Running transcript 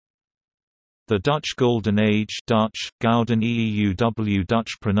The Dutch Golden Age Dutch, Gouden Eeuw Dutch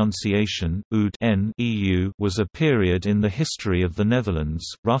pronunciation, Oud N EU, was a period in the history of the Netherlands,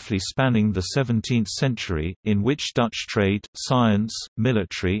 roughly spanning the 17th century, in which Dutch trade, science,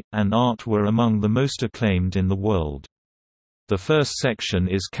 military, and art were among the most acclaimed in the world. The first section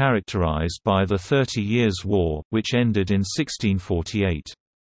is characterized by the 30 Years' War, which ended in 1648.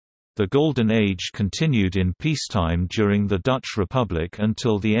 The Golden Age continued in peacetime during the Dutch Republic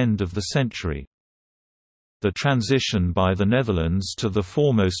until the end of the century. The transition by the Netherlands to the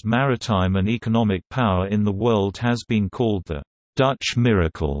foremost maritime and economic power in the world has been called the Dutch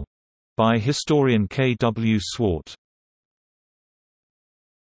Miracle by historian K. W. Swart.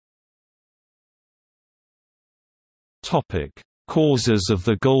 Causes of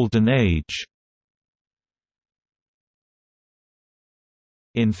the Golden Age.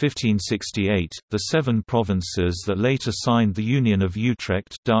 In 1568, the 7 provinces that later signed the Union of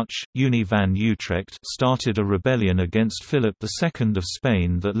Utrecht Dutch, Unie van Utrecht started a rebellion against Philip II of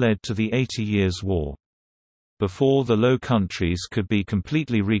Spain that led to the 80 Years' War. Before the Low Countries could be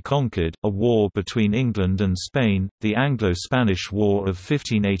completely reconquered, a war between England and Spain, the Anglo-Spanish War of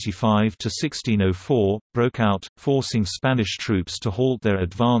 1585–1604, broke out, forcing Spanish troops to halt their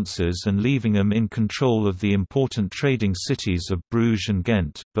advances and leaving them in control of the important trading cities of Bruges and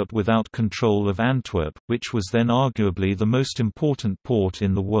Ghent, but without control of Antwerp, which was then arguably the most important port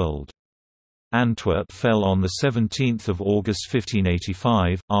in the world. Antwerp fell on 17 August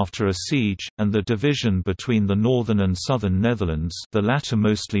 1585, after a siege, and the division between the northern and southern Netherlands, the latter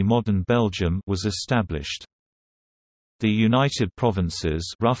mostly modern Belgium, was established. The United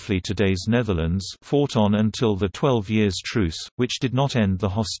Provinces, roughly today's Netherlands, fought on until the 12 Years' Truce, which did not end the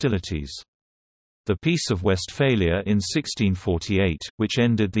hostilities. The Peace of Westphalia in 1648, which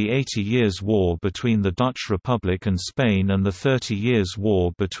ended the 80 Years' War between the Dutch Republic and Spain and the 30 Years'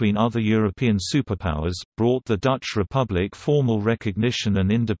 War between other European superpowers, brought the Dutch Republic formal recognition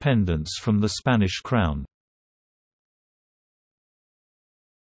and independence from the Spanish crown.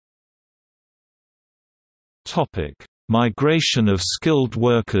 Migration of skilled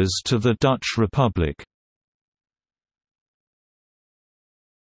workers to the Dutch Republic.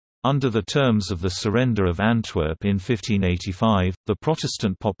 Under the terms of the surrender of Antwerp in 1585, the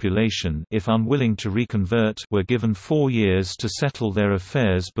Protestant population, if unwilling to reconvert, were given 4 years to settle their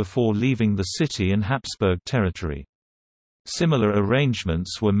affairs before leaving the city and Habsburg territory. Similar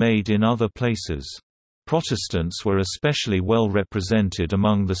arrangements were made in other places. Protestants were especially well represented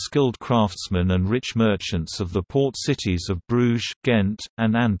among the skilled craftsmen and rich merchants of the port cities of Bruges, Ghent,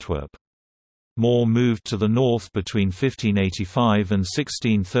 and Antwerp. More moved to the north between 1585 and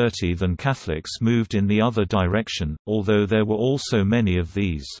 1630 than Catholics moved in the other direction, although there were also many of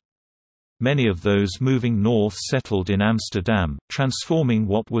these. Many of those moving north settled in Amsterdam, transforming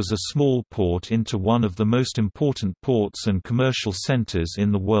what was a small port into one of the most important ports and commercial centers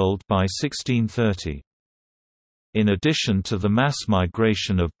in the world by 1630. In addition to the mass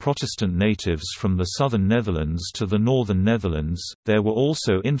migration of Protestant natives from the southern Netherlands to the northern Netherlands, there were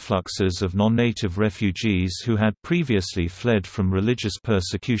also influxes of non-native refugees who had previously fled from religious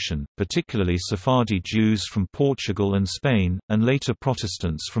persecution, particularly Sephardi Jews from Portugal and Spain, and later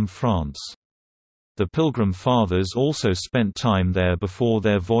Protestants from France. The Pilgrim Fathers also spent time there before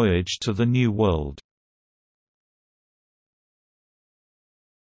their voyage to the New World.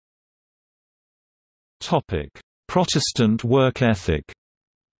 Protestant work ethic.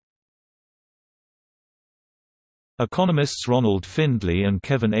 Economists Ronald Findlay and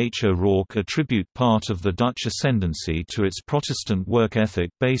Kevin H. O'Rourke attribute part of the Dutch ascendancy to its Protestant work ethic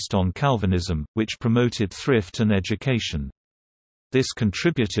based on Calvinism, which promoted thrift and education. This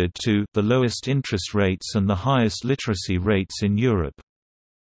contributed to the lowest interest rates and the highest literacy rates in Europe.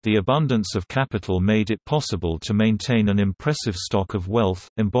 The abundance of capital made it possible to maintain an impressive stock of wealth,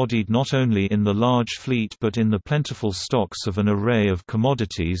 embodied not only in the large fleet but in the plentiful stocks of an array of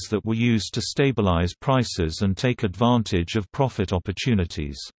commodities that were used to stabilize prices and take advantage of profit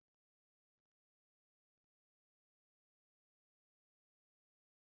opportunities.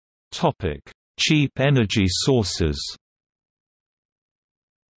 Cheap energy sources.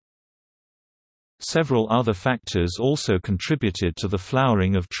 Several other factors also contributed to the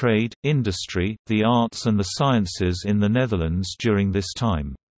flowering of trade, industry, the arts and the sciences in the Netherlands during this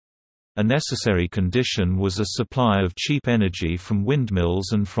time. A necessary condition was a supply of cheap energy from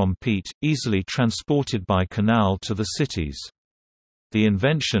windmills and from peat, easily transported by canal to the cities. The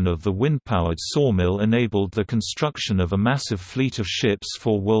invention of the wind-powered sawmill enabled the construction of a massive fleet of ships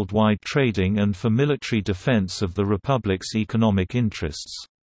for worldwide trading and for military defense of the Republic's economic interests.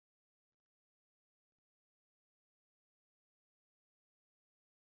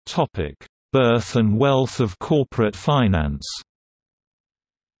 Birth and wealth of corporate finance.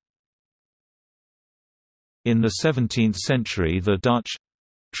 In the 17th century, the Dutch,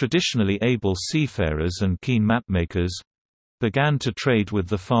 traditionally able seafarers and keen mapmakers, began to trade with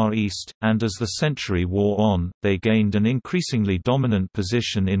the Far East, and as the century wore on, they gained an increasingly dominant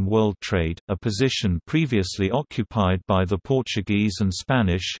position in world trade, a position previously occupied by the Portuguese and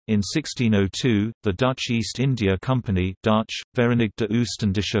Spanish. In 1602, the Dutch East India Company (Dutch: Verenigde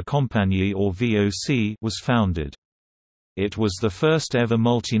Oostindische Compagnie or VOC) was founded. It was the first ever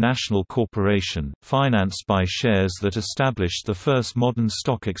multinational corporation, financed by shares that established the first modern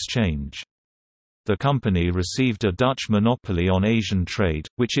stock exchange. The company received a Dutch monopoly on Asian trade,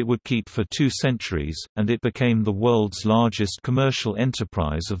 which it would keep for 2 centuries, and it became the world's largest commercial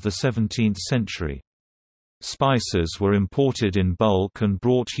enterprise of the 17th century. Spices were imported in bulk and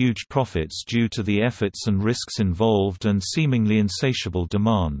brought huge profits due to the efforts and risks involved and seemingly insatiable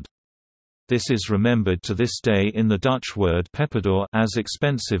demand. This is remembered to this day in the Dutch word peperduur, as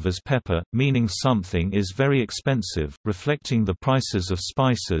expensive as pepper, meaning something is very expensive, reflecting the prices of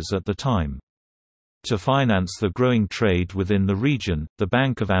spices at the time. To finance the growing trade within the region, the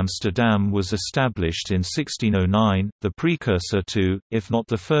Bank of Amsterdam was established in 1609, the precursor to, if not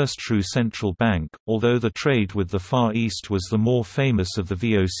the first true central bank. Although the trade with the Far East was the more famous of the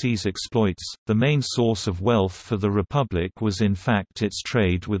VOC's exploits, the main source of wealth for the Republic was in fact its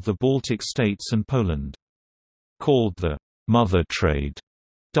trade with the Baltic states and Poland. Called the mother trade,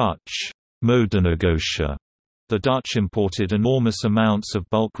 Dutch moedernegotie, the Dutch imported enormous amounts of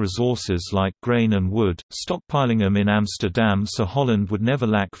bulk resources like grain and wood, stockpiling them in Amsterdam so Holland would never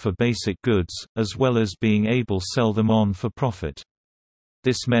lack for basic goods, as well as being able to sell them on for profit.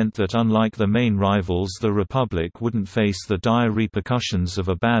 This meant that unlike the main rivals, the Republic wouldn't face the dire repercussions of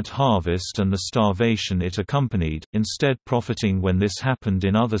a bad harvest and the starvation it accompanied, instead profiting when this happened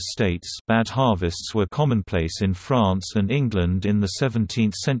in other states. Bad harvests were commonplace in France and England in the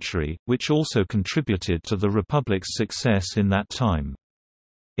 17th century, which also contributed to the Republic's success in that time.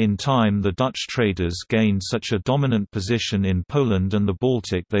 In time, the Dutch traders gained such a dominant position in Poland and the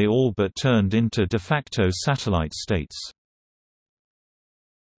Baltic they all but turned into de facto satellite states.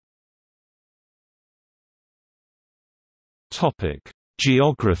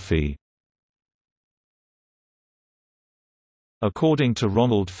 Geography. According to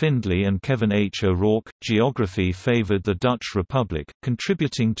Ronald Findlay and Kevin H. O'Rourke, geography favored the Dutch Republic,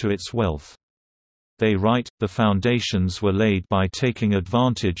 contributing to its wealth. They write, the foundations were laid by taking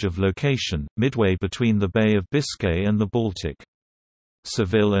advantage of location, midway between the Bay of Biscay and the Baltic.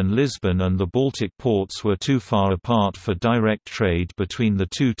 Seville and Lisbon and the Baltic ports were too far apart for direct trade between the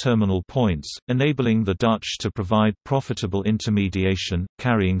 2 terminal points, enabling the Dutch to provide profitable intermediation,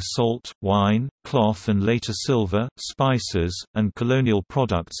 carrying salt, wine, cloth and later silver, spices, and colonial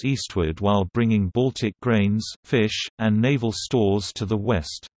products eastward while bringing Baltic grains, fish, and naval stores to the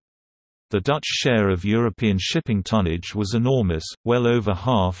west. The Dutch share of European shipping tonnage was enormous, well over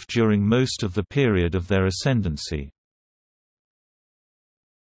half during most of the period of their ascendancy.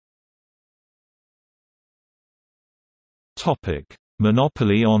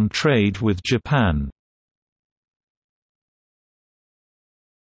 Monopoly on trade with Japan.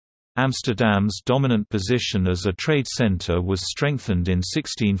 Amsterdam's dominant position as a trade centre was strengthened in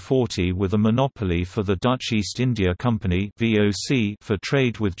 1640 with a monopoly for the Dutch East India Company (VOC) for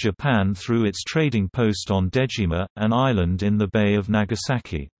trade with Japan through its trading post on Dejima, an island in the Bay of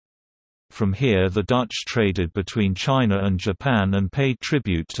Nagasaki. From here the Dutch traded between China and Japan and paid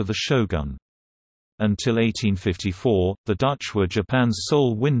tribute to the shogun. Until 1854, the Dutch were Japan's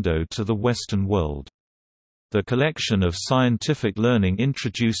sole window to the Western world. The collection of scientific learning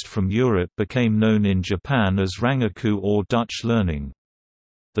introduced from Europe became known in Japan as Rangaku or Dutch learning.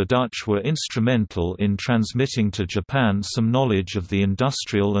 The Dutch were instrumental in transmitting to Japan some knowledge of the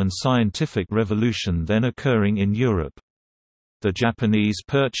industrial and scientific revolution then occurring in Europe. The Japanese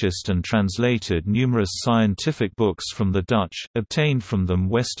purchased and translated numerous scientific books from the Dutch, obtained from them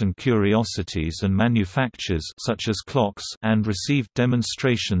Western curiosities and manufactures such as clocks, and received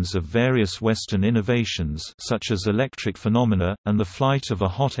demonstrations of various Western innovations such as electric phenomena, and the flight of a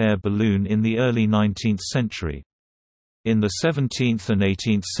hot air balloon in the early 19th century. In the 17th and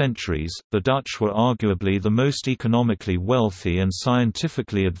 18th centuries, the Dutch were arguably the most economically wealthy and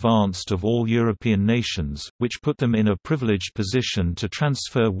scientifically advanced of all European nations, which put them in a privileged position to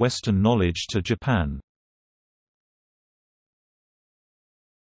transfer Western knowledge to Japan.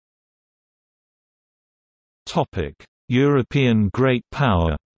 European great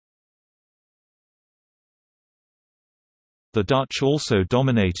power. The Dutch also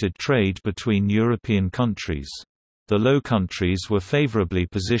dominated trade between European countries. The Low Countries were favorably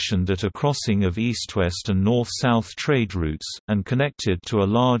positioned at a crossing of east-west and north-south trade routes, and connected to a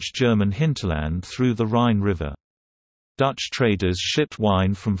large German hinterland through the Rhine River. Dutch traders shipped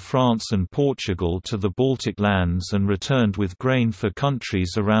wine from France and Portugal to the Baltic lands and returned with grain for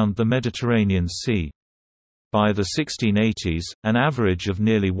countries around the Mediterranean Sea. By the 1680s, an average of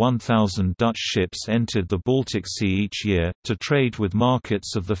nearly 1,000 Dutch ships entered the Baltic Sea each year, to trade with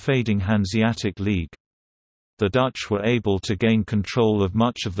markets of the fading Hanseatic League. The Dutch were able to gain control of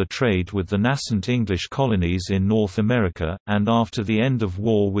much of the trade with the nascent English colonies in North America, and after the end of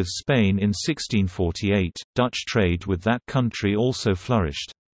war with Spain in 1648, Dutch trade with that country also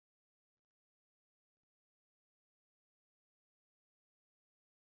flourished.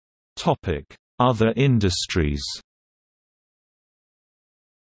 Other industries.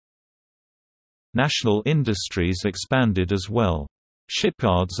 National industries expanded as well.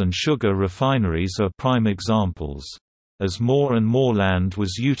 Shipyards and sugar refineries are prime examples. As more and more land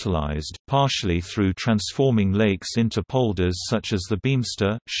was utilized, partially through transforming lakes into polders such as the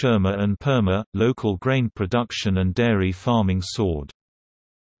Beemster, Schermer and Perma, local grain production and dairy farming soared.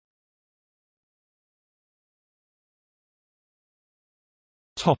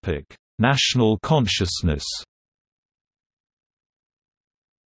 National consciousness.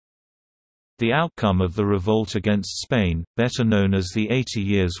 The outcome of the revolt against Spain, better known as the 80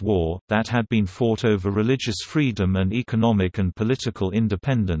 Years' War, that had been fought over religious freedom and economic and political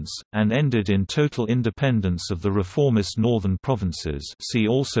independence, and ended in total independence of the reformist northern provinces, see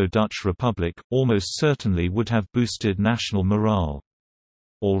also Dutch Republic, almost certainly would have boosted national morale.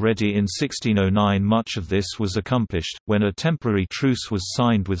 Already in 1609 much of this was accomplished, when a temporary truce was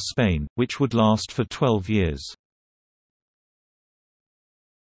signed with Spain, which would last for 12 years.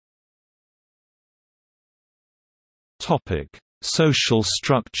 Social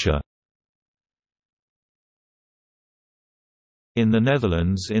structure. In the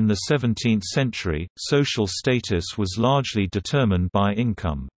Netherlands in the 17th century, social status was largely determined by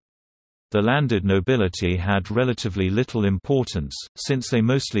income. The landed nobility had relatively little importance, since they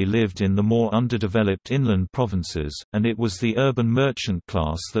mostly lived in the more underdeveloped inland provinces, and it was the urban merchant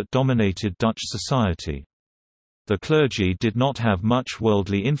class that dominated Dutch society. The clergy did not have much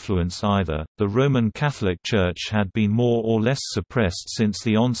worldly influence either. The Roman Catholic Church had been more or less suppressed since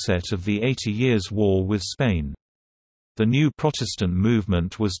the onset of the 80 Years' War with Spain. The new Protestant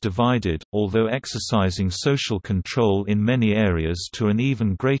movement was divided, although exercising social control in many areas to an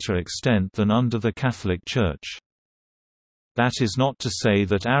even greater extent than under the Catholic Church. That is not to say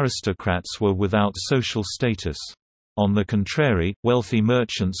that aristocrats were without social status. On the contrary, wealthy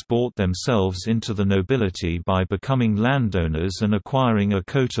merchants bought themselves into the nobility by becoming landowners and acquiring a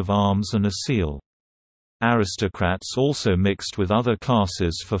coat of arms and a seal. Aristocrats also mixed with other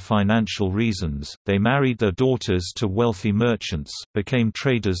classes for financial reasons. They married their daughters to wealthy merchants, became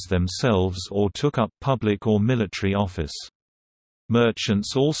traders themselves, or took up public or military office.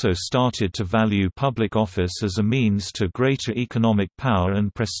 Merchants also started to value public office as a means to greater economic power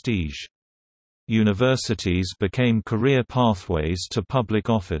and prestige. Universities became career pathways to public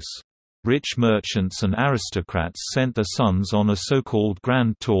office. Rich merchants and aristocrats sent their sons on a so-called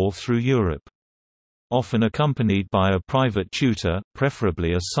grand tour through Europe. Often accompanied by a private tutor,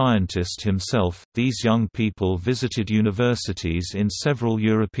 preferably a scientist himself, these young people visited universities in several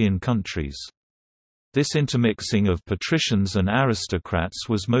European countries. This intermixing of patricians and aristocrats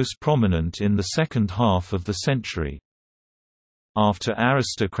was most prominent in the second half of the century. After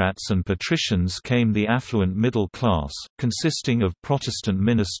aristocrats and patricians came the affluent middle class, consisting of Protestant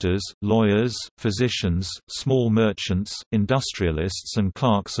ministers, lawyers, physicians, small merchants, industrialists and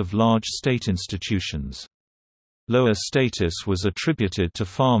clerks of large state institutions. Lower status was attributed to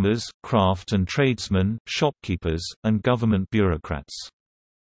farmers, craft and tradesmen, shopkeepers, and government bureaucrats.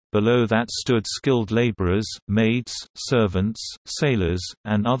 Below that stood skilled laborers, maids, servants, sailors,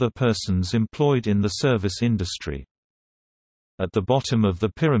 and other persons employed in the service industry. At the bottom of the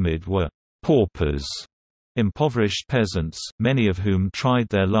pyramid were paupers, impoverished peasants, many of whom tried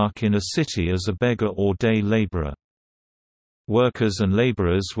their luck in a city as a beggar or day laborer. Workers and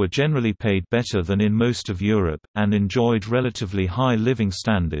laborers were generally paid better than in most of Europe, and enjoyed relatively high living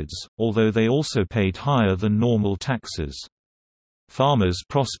standards, although they also paid higher than normal taxes. Farmers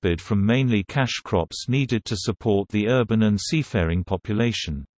prospered from mainly cash crops needed to support the urban and seafaring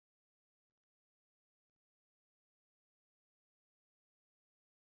population.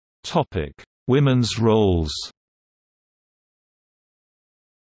 Women's roles.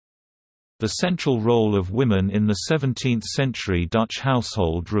 The central role of women in the 17th-century Dutch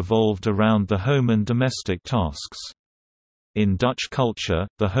household revolved around the home and domestic tasks. In Dutch culture,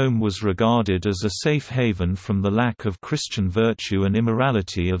 the home was regarded as a safe haven from the lack of Christian virtue and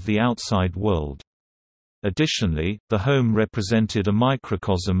immorality of the outside world. Additionally, the home represented a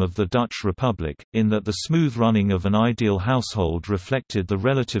microcosm of the Dutch Republic, in that the smooth running of an ideal household reflected the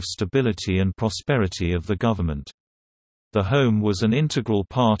relative stability and prosperity of the government. The home was an integral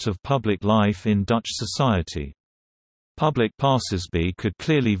part of public life in Dutch society. Public passersby could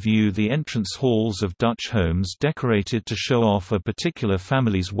clearly view the entrance halls of Dutch homes decorated to show off a particular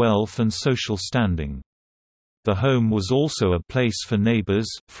family's wealth and social standing. The home was also a place for neighbors,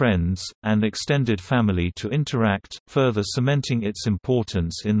 friends, and extended family to interact, further cementing its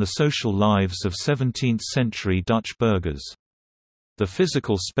importance in the social lives of 17th-century Dutch burghers. The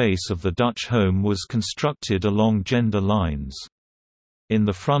physical space of the Dutch home was constructed along gender lines. In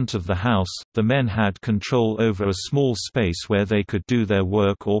the front of the house, the men had control over a small space where they could do their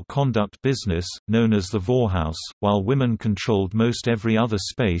work or conduct business, known as the voorhuis, while women controlled most every other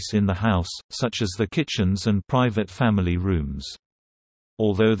space in the house, such as the kitchens and private family rooms.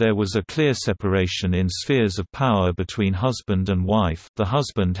 Although there was a clear separation in spheres of power between husband and wife, the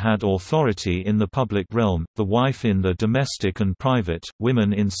husband had authority in the public realm, the wife in the domestic and private.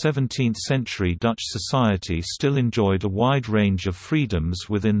 Women in 17th-century Dutch society still enjoyed a wide range of freedoms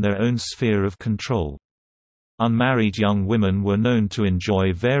within their own sphere of control. Unmarried young women were known to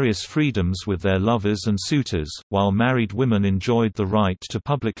enjoy various freedoms with their lovers and suitors, while married women enjoyed the right to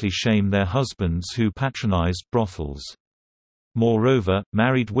publicly shame their husbands who patronized brothels. Moreover,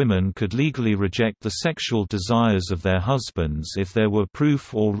 married women could legally reject the sexual desires of their husbands if there were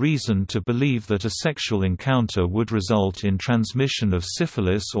proof or reason to believe that a sexual encounter would result in transmission of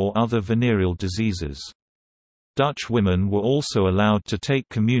syphilis or other venereal diseases. Dutch women were also allowed to take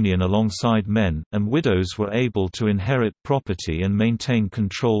communion alongside men, and widows were able to inherit property and maintain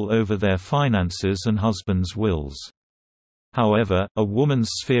control over their finances and husbands' wills. However, a woman's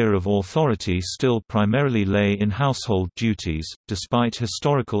sphere of authority still primarily lay in household duties, despite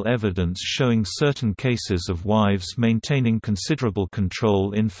historical evidence showing certain cases of wives maintaining considerable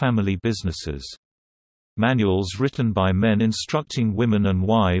control in family businesses. Manuals written by men instructing women and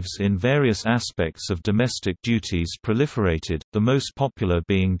wives in various aspects of domestic duties proliferated, the most popular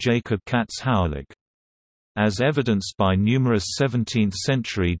being Jacob Cats' Huwelijk. As evidenced by numerous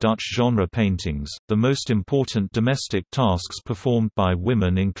 17th-century Dutch genre paintings, the most important domestic tasks performed by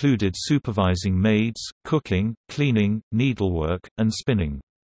women included supervising maids, cooking, cleaning, needlework, and spinning.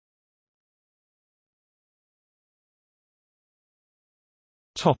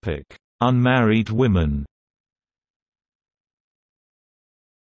 Unmarried women.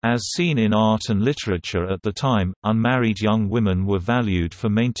 As seen in art and literature at the time, unmarried young women were valued for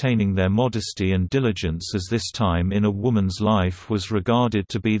maintaining their modesty and diligence, as this time in a woman's life was regarded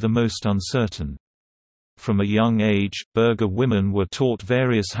to be the most uncertain. From a young age, burgher women were taught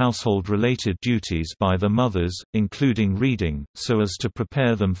various household-related duties by their mothers, including reading, so as to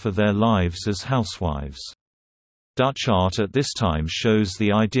prepare them for their lives as housewives. Dutch art at this time shows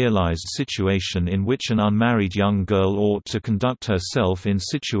the idealized situation in which an unmarried young girl ought to conduct herself in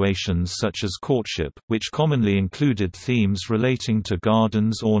situations such as courtship, which commonly included themes relating to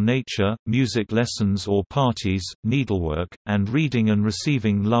gardens or nature, music lessons or parties, needlework, and reading and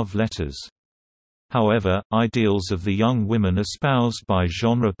receiving love letters. However, ideals of the young women espoused by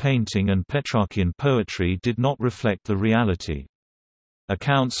genre painting and Petrarchian poetry did not reflect the reality.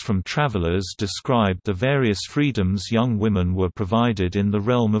 Accounts from travelers described the various freedoms young women were provided in the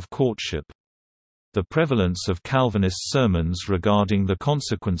realm of courtship. The prevalence of Calvinist sermons regarding the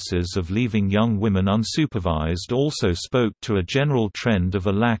consequences of leaving young women unsupervised also spoke to a general trend of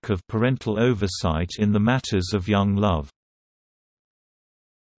a lack of parental oversight in the matters of young love.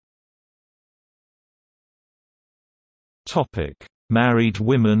 Married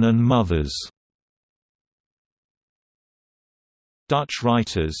women and mothers. Dutch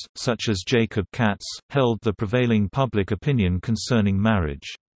writers, such as Jacob Cats, held the prevailing public opinion concerning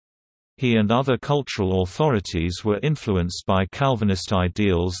marriage. He and other cultural authorities were influenced by Calvinist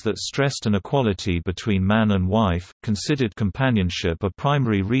ideals that stressed an equality between man and wife, considered companionship a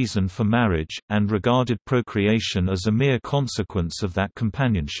primary reason for marriage, and regarded procreation as a mere consequence of that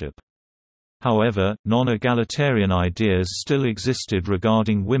companionship. However, non-egalitarian ideas still existed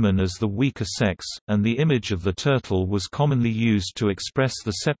regarding women as the weaker sex, and the image of the turtle was commonly used to express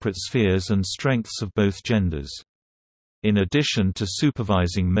the separate spheres and strengths of both genders. In addition to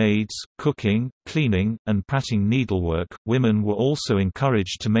supervising maids, cooking, cleaning, and plaiting needlework, women were also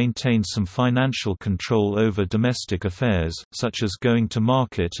encouraged to maintain some financial control over domestic affairs, such as going to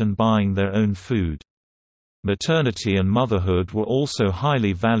market and buying their own food. Maternity and motherhood were also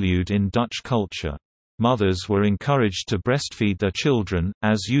highly valued in Dutch culture. Mothers were encouraged to breastfeed their children,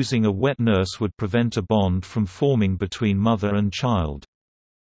 as using a wet nurse would prevent a bond from forming between mother and child.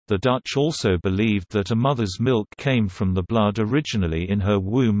 The Dutch also believed that a mother's milk came from the blood originally in her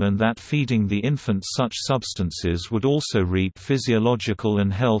womb and that feeding the infant such substances would also reap physiological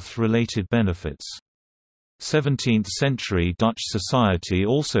and health-related benefits. 17th-century Dutch society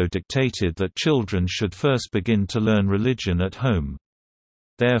also dictated that children should first begin to learn religion at home.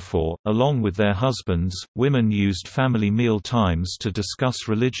 Therefore, along with their husbands, women used family meal times to discuss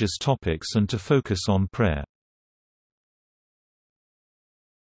religious topics and to focus on prayer.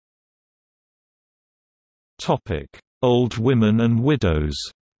 Old women and widows.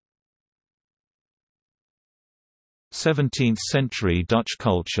 17th-century Dutch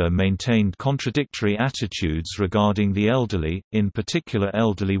culture maintained contradictory attitudes regarding the elderly, in particular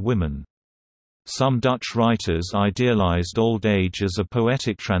elderly women. Some Dutch writers idealized old age as a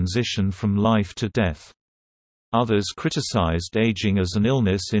poetic transition from life to death. Others criticized aging as an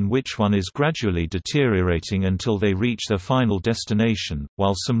illness in which one is gradually deteriorating until they reach their final destination,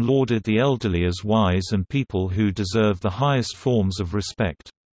 while some lauded the elderly as wise and people who deserve the highest forms of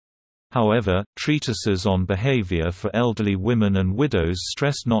respect. However, treatises on behavior for elderly women and widows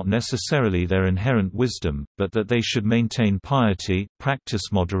stressed not necessarily their inherent wisdom, but that they should maintain piety,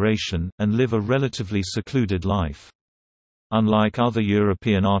 practice moderation, and live a relatively secluded life. Unlike other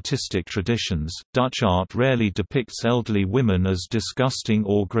European artistic traditions, Dutch art rarely depicts elderly women as disgusting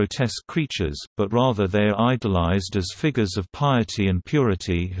or grotesque creatures, but rather they are idolized as figures of piety and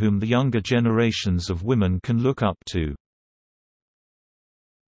purity whom the younger generations of women can look up to.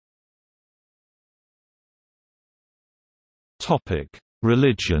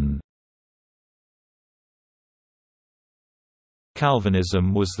 Religion.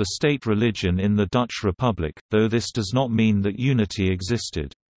 Calvinism was the state religion in the Dutch Republic, though this does not mean that unity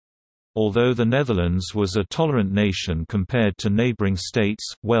existed. Although the Netherlands was a tolerant nation compared to neighboring states,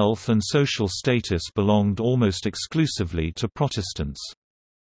 wealth and social status belonged almost exclusively to Protestants.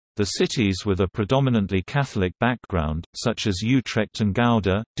 The cities with a predominantly Catholic background, such as Utrecht and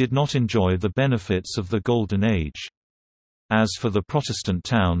Gouda, did not enjoy the benefits of the Golden Age. As for the Protestant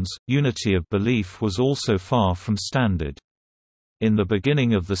towns, unity of belief was also far from standard. In the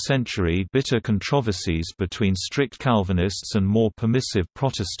beginning of the century, bitter controversies between strict Calvinists and more permissive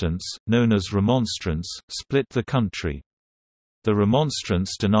Protestants, known as Remonstrants, split the country. The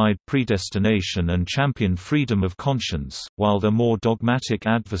Remonstrants denied predestination and championed freedom of conscience, while their more dogmatic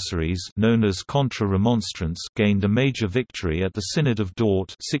adversaries, known as Contra-Remonstrants, gained a major victory at the Synod of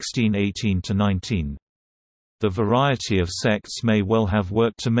Dort 1618–19. The variety of sects may well have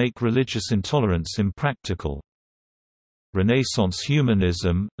worked to make religious intolerance impractical. Renaissance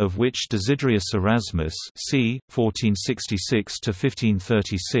humanism, of which Desiderius Erasmus c.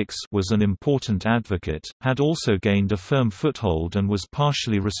 1466–1536 was an important advocate, had also gained a firm foothold and was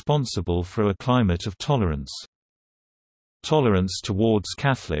partially responsible for a climate of tolerance. Tolerance towards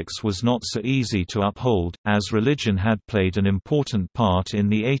Catholics was not so easy to uphold, as religion had played an important part in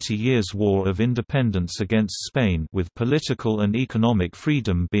the 80 Years' War of Independence against Spain, with political and economic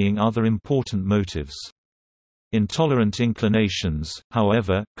freedom being other important motives. Intolerant inclinations,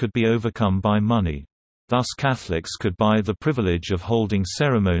 however, could be overcome by money. Thus Catholics could buy the privilege of holding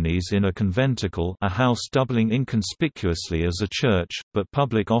ceremonies in a conventicle, a house doubling inconspicuously as a church, but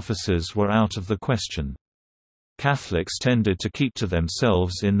public offices were out of the question. Catholics tended to keep to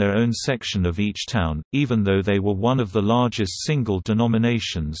themselves in their own section of each town, even though they were one of the largest single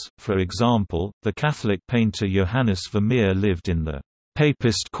denominations. For example, the Catholic painter Johannes Vermeer lived in the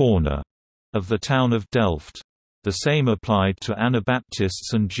Papist corner of the town of Delft. The same applied to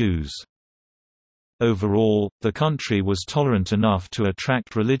Anabaptists and Jews. Overall, the country was tolerant enough to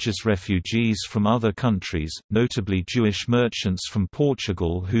attract religious refugees from other countries, notably Jewish merchants from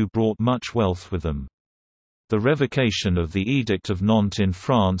Portugal who brought much wealth with them. The revocation of the Edict of Nantes in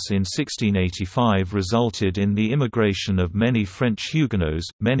France in 1685 resulted in the immigration of many French Huguenots,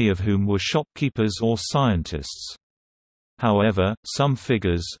 many of whom were shopkeepers or scientists. However, some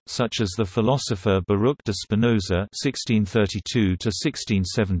figures, such as the philosopher Baruch de Spinoza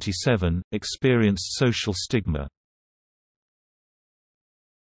 (1632–1677), experienced social stigma.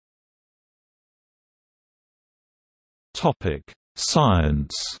 Topic: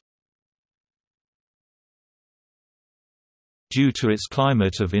 Science. Due to its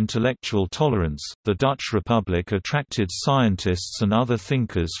climate of intellectual tolerance, the Dutch Republic attracted scientists and other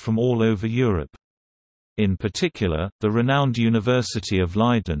thinkers from all over Europe. In particular, the renowned University of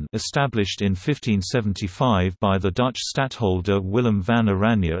Leiden, established in 1575 by the Dutch stadtholder Willem van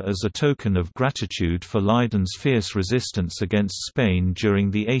Oranje as a token of gratitude for Leiden's fierce resistance against Spain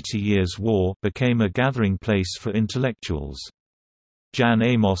during the 80 Years' War, became a gathering place for intellectuals. Jan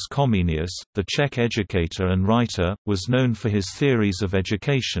Amos Comenius, the Czech educator and writer, was known for his theories of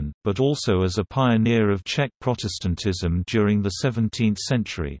education, but also as a pioneer of Czech Protestantism during the 17th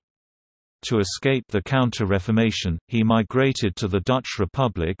century. To escape the Counter-Reformation, he migrated to the Dutch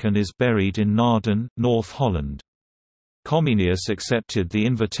Republic and is buried in Naarden, North Holland. Comenius accepted the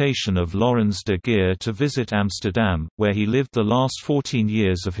invitation of Laurens de Geer to visit Amsterdam, where he lived the last 14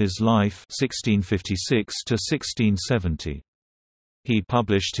 years of his life 1656 to 1670. He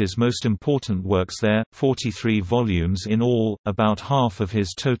published his most important works there, 43 volumes in all, about half of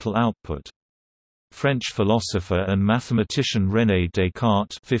his total output. French philosopher and mathematician René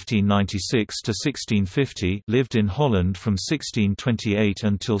Descartes (1596–1650) lived in Holland from 1628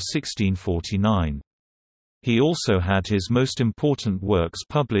 until 1649. He also had his most important works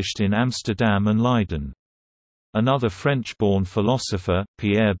published in Amsterdam and Leiden. Another French-born philosopher,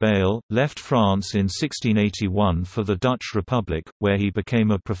 Pierre Bayle, left France in 1681 for the Dutch Republic, where he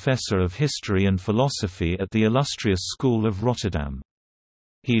became a professor of history and philosophy at the illustrious School of Rotterdam.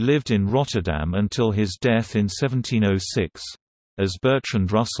 He lived in Rotterdam until his death in 1706. As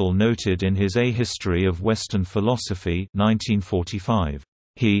Bertrand Russell noted in his A History of Western Philosophy 1945,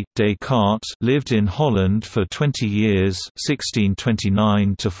 he, Descartes, lived in Holland for 20 years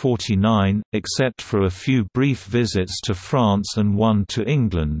 1629–49, except for a few brief visits to France and one to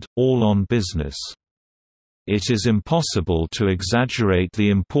England, all on business. It is impossible to exaggerate the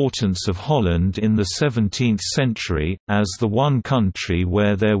importance of Holland in the 17th century, as the one country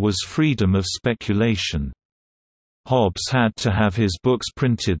where there was freedom of speculation. Hobbes had to have his books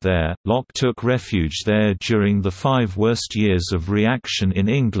printed there. Locke took refuge there during the 5 worst years of reaction in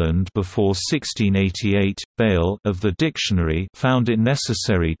England before 1688. Bayle of the Dictionary found it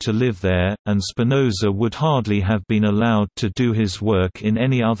necessary to live there, and Spinoza would hardly have been allowed to do his work in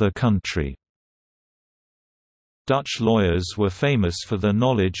any other country. Dutch lawyers were famous for their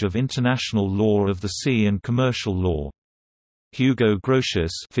knowledge of international law of the sea and commercial law. Hugo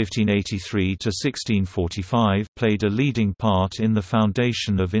Grotius (1583–1645) played a leading part in the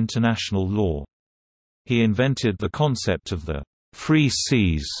foundation of international law. He invented the concept of the free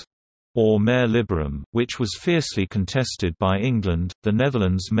seas, or mare liberum, which was fiercely contested by England, the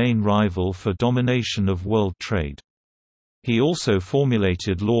Netherlands' main rival for domination of world trade. He also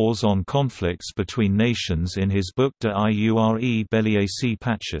formulated laws on conflicts between nations in his book De Iure Belliae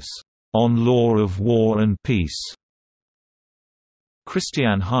Pacis, On Law of War and Peace.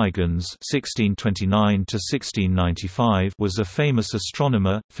 Christiaan Huygens (1629–1695) was a famous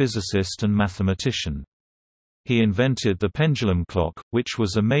astronomer, physicist and mathematician. He invented the pendulum clock, which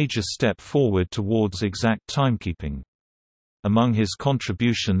was a major step forward towards exact timekeeping. Among his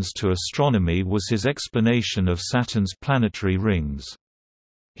contributions to astronomy was his explanation of Saturn's planetary rings.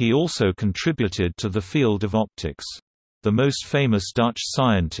 He also contributed to the field of optics. The most famous Dutch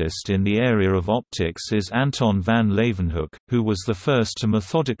scientist in the area of optics is Anton van Leeuwenhoek, who was the first to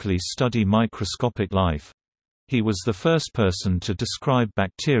methodically study microscopic life. He was the first person to describe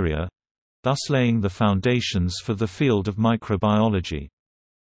bacteria, thus laying the foundations for the field of microbiology.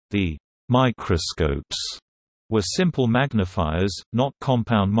 The microscopes were simple magnifiers, not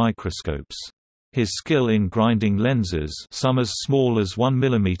compound microscopes. His skill in grinding lenses, some as small as 1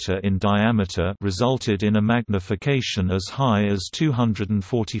 mm in diameter, resulted in a magnification as high as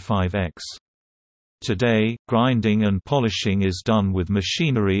 245x. Today, grinding and polishing is done with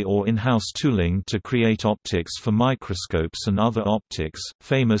machinery or in-house tooling to create optics for microscopes and other optics.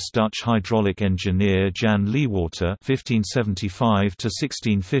 Famous Dutch hydraulic engineer Jan Leeuwarter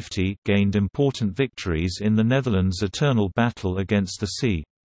 (1575–1650) gained important victories in the Netherlands' eternal battle against the sea.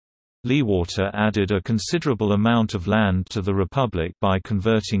 Leeuwarter added a considerable amount of land to the Republic by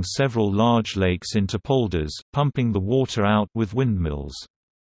converting several large lakes into polders, pumping the water out with windmills.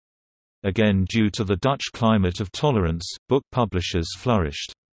 Again, due to the Dutch climate of tolerance, book publishers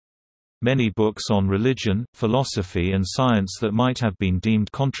flourished. Many books on religion, philosophy and science that might have been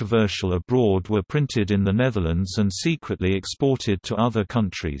deemed controversial abroad were printed in the Netherlands and secretly exported to other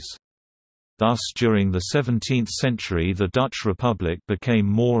countries. Thus during the 17th century the Dutch Republic became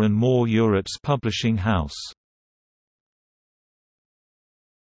more and more Europe's publishing house.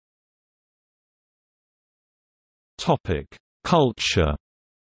 Culture.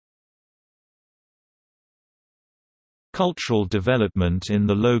 Cultural development in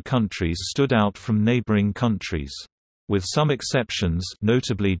the Low Countries stood out from neighboring countries. With some exceptions,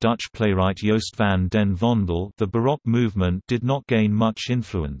 notably Dutch playwright Joost van den Vondel, the Baroque movement did not gain much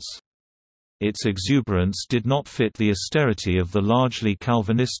influence. Its exuberance did not fit the austerity of the largely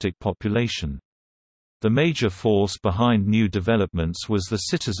Calvinistic population. The major force behind new developments was the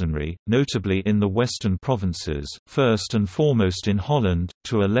citizenry, notably in the western provinces, first and foremost in Holland,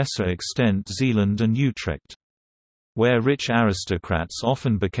 to a lesser extent Zeeland and Utrecht. Where rich aristocrats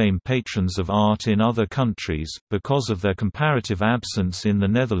often became patrons of art in other countries, because of their comparative absence in the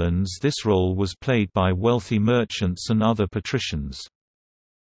Netherlands, this role was played by wealthy merchants and other patricians.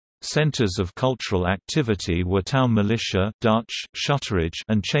 Centers of cultural activity were town militia Dutch, schutterij,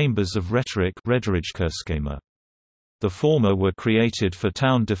 and chambers of rhetoric Rederijkerskamer. The former were created for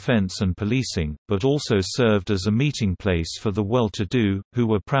town defense and policing, but also served as a meeting place for the well-to-do, who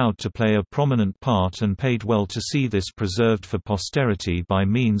were proud to play a prominent part and paid well to see this preserved for posterity by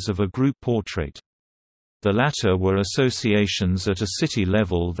means of a group portrait. The latter were associations at a city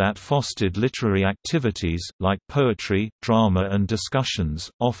level that fostered literary activities, like poetry, drama and discussions,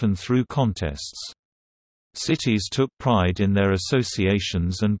 often through contests. Cities took pride in their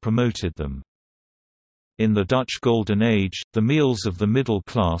associations and promoted them. In the Dutch Golden Age, the meals of the middle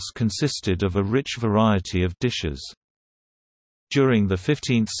class consisted of a rich variety of dishes. During the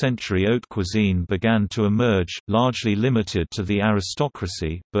 15th century haute cuisine began to emerge, largely limited to the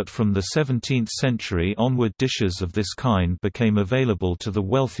aristocracy, but from the 17th century onward dishes of this kind became available to the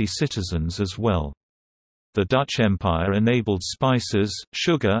wealthy citizens as well. The Dutch Empire enabled spices,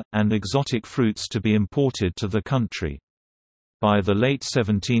 sugar, and exotic fruits to be imported to the country. By the late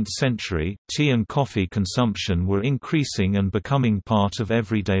 17th century, tea and coffee consumption were increasing and becoming part of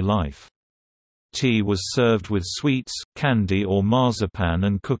everyday life. Tea was served with sweets, candy or marzipan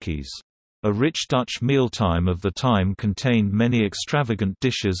and cookies. A rich Dutch mealtime of the time contained many extravagant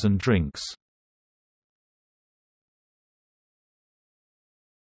dishes and drinks.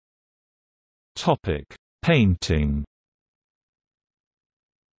 Painting.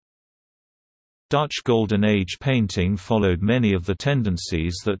 Dutch Golden Age painting followed many of the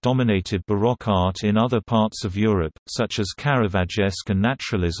tendencies that dominated Baroque art in other parts of Europe, such as Caravagesque and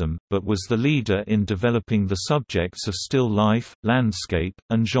naturalism, but was the leader in developing the subjects of still life, landscape,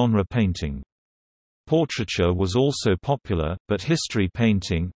 and genre painting. Portraiture was also popular, but history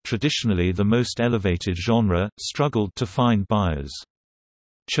painting, traditionally the most elevated genre, struggled to find buyers.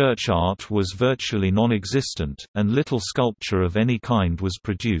 Church art was virtually non-existent, and little sculpture of any kind was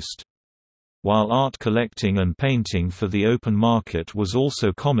produced. While art collecting and painting for the open market was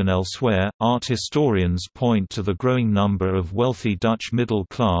also common elsewhere, art historians point to the growing number of wealthy Dutch middle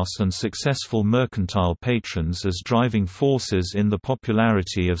class and successful mercantile patrons as driving forces in the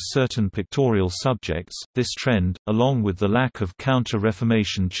popularity of certain pictorial subjects. This trend, along with the lack of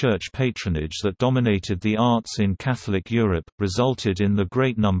counter-Reformation church patronage that dominated the arts in Catholic Europe, resulted in the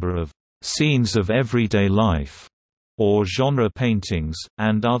great number of scenes of everyday life or genre paintings,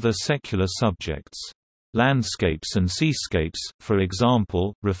 and other secular subjects. Landscapes and seascapes, for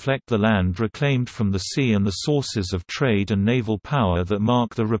example, reflect the land reclaimed from the sea and the sources of trade and naval power that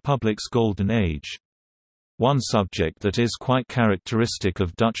mark the Republic's Golden Age. One subject that is quite characteristic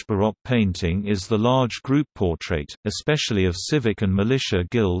of Dutch Baroque painting is the large group portrait, especially of civic and militia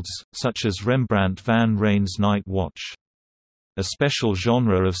guilds, such as Rembrandt van Rijn's Night Watch. A special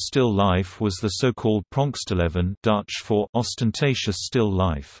genre of still life was the so-called pronksteleven, Dutch for ostentatious still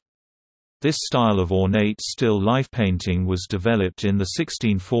life. This style of ornate still life painting was developed in the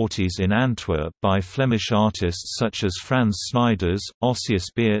 1640s in Antwerp by Flemish artists such as Frans Snyders,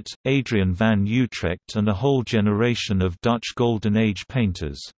 Ossius Beert, Adrian van Utrecht and a whole generation of Dutch Golden Age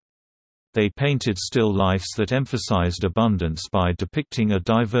painters. They painted still lifes that emphasized abundance by depicting a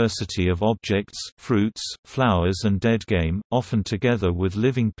diversity of objects, fruits, flowers and dead game, often together with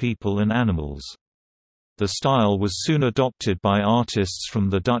living people and animals. The style was soon adopted by artists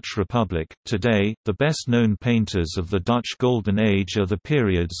from the Dutch Republic. Today, the best-known painters of the Dutch Golden Age are the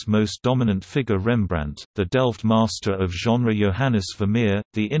period's most dominant figure Rembrandt, the Delft master of genre Johannes Vermeer,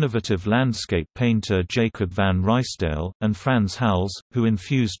 the innovative landscape painter Jacob van Ruysdael, and Frans Hals, who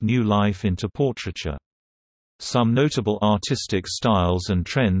infused new life into portraiture. Some notable artistic styles and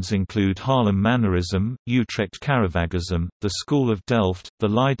trends include Haarlem Mannerism, Utrecht Caravagism, the School of Delft, the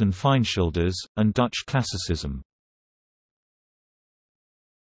Leiden Feinschilders, and Dutch Classicism.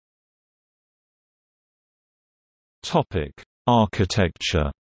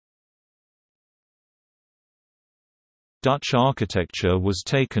 Architecture. Dutch architecture was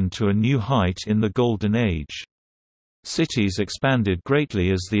taken to a new height in the Golden Age. Cities expanded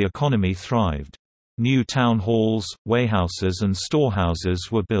greatly as the economy thrived. New town halls, warehouses and storehouses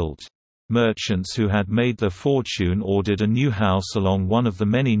were built. Merchants who had made their fortune ordered a new house along one of the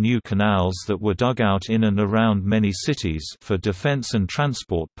many new canals that were dug out in and around many cities for defense and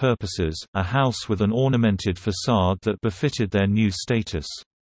transport purposes, a house with an ornamented facade that befitted their new status.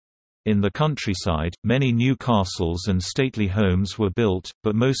 In the countryside, many new castles and stately homes were built,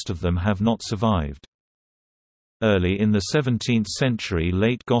 but most of them have not survived. Early in the 17th century,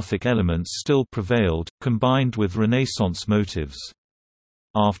 late Gothic elements still prevailed, combined with Renaissance motifs.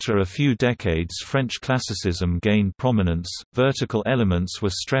 After a few decades, French classicism gained prominence, vertical elements were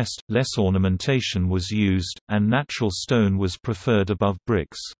stressed, less ornamentation was used, and natural stone was preferred above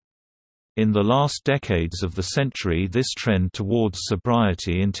bricks. In the last decades of the century, this trend towards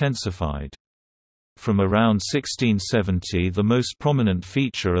sobriety intensified. From around 1670, the most prominent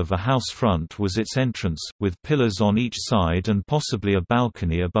feature of a house front was its entrance, with pillars on each side and possibly a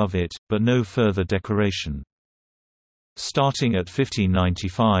balcony above it, but no further decoration. Starting at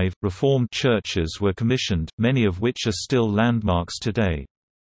 1595, Reformed churches were commissioned, many of which are still landmarks today.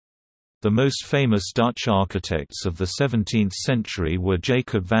 The most famous Dutch architects of the 17th century were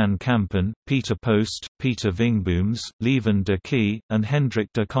Jacob van Kampen, Peter Post, Peter Vingbooms, Leven de Key, and Hendrik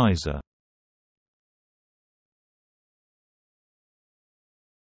de Keyser.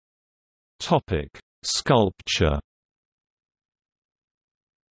 Sculpture.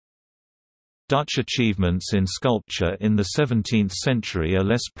 Dutch achievements in sculpture in the 17th century are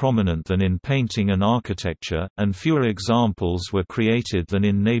less prominent than in painting and architecture, and fewer examples were created than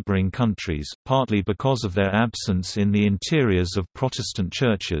in neighbouring countries, partly because of their absence in the interiors of Protestant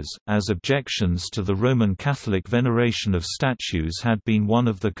churches, as objections to the Roman Catholic veneration of statues had been one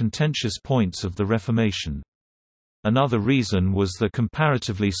of the contentious points of the Reformation. Another reason was the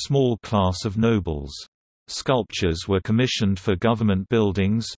comparatively small class of nobles. Sculptures were commissioned for government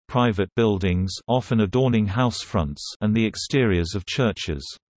buildings, private buildings often adorning house fronts, and the exteriors of churches.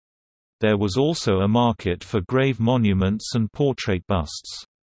 There was also a market for grave monuments and portrait busts.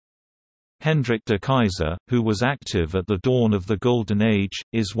 Hendrik de Keyser, who was active at the dawn of the Golden Age,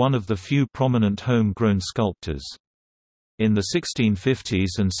 is one of the few prominent home-grown sculptors. In the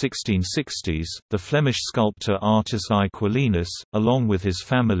 1650s and 1660s, the Flemish sculptor Artis Aquilinus, along with his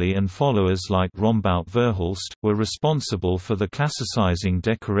family and followers like Rombout Verhulst, were responsible for the classicizing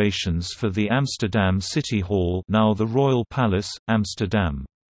decorations for the Amsterdam City Hall, now the Royal Palace, Amsterdam.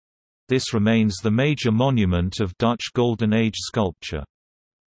 This remains the major monument of Dutch Golden Age sculpture.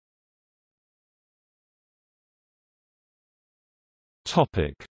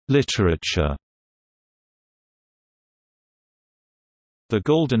 Literature. The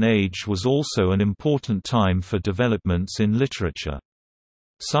Golden Age was also an important time for developments in literature.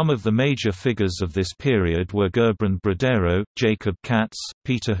 Some of the major figures of this period were Gerbrand Brodero, Jacob Cats,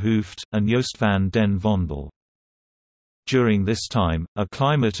 Peter Hooft, and Joost van den Vondel. During this time, a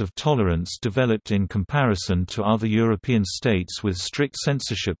climate of tolerance developed in comparison to other European states with strict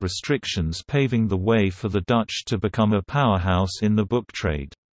censorship restrictions, paving the way for the Dutch to become a powerhouse in the book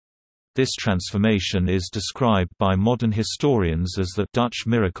trade. This transformation is described by modern historians as the Dutch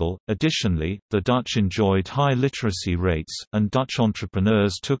miracle. Additionally, the Dutch enjoyed high literacy rates, and Dutch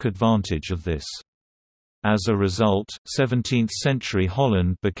entrepreneurs took advantage of this. As a result, 17th-century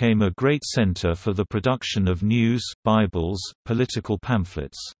Holland became a great center for the production of news, Bibles, political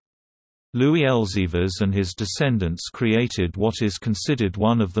pamphlets. Louis Elzevir and his descendants created what is considered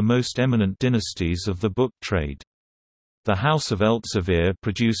one of the most eminent dynasties of the book trade. The House of Elzevir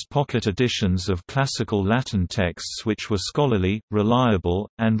produced pocket editions of classical Latin texts which were scholarly, reliable,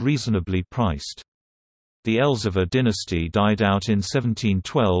 and reasonably priced. The Elzevir dynasty died out in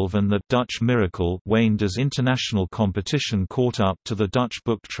 1712 and the «Dutch miracle» waned as international competition caught up to the Dutch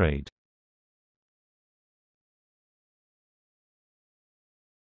book trade.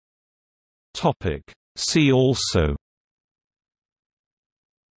 See also: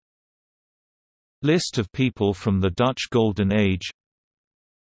 List of people from the Dutch Golden Age,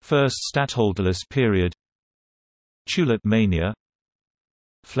 First Stadtholderless period, Tulip mania,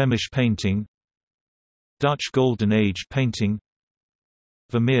 Flemish painting, Dutch Golden Age painting,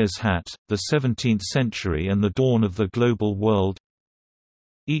 Vermeer's hat, the 17th century and the dawn of the global world.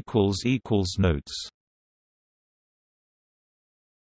 Notes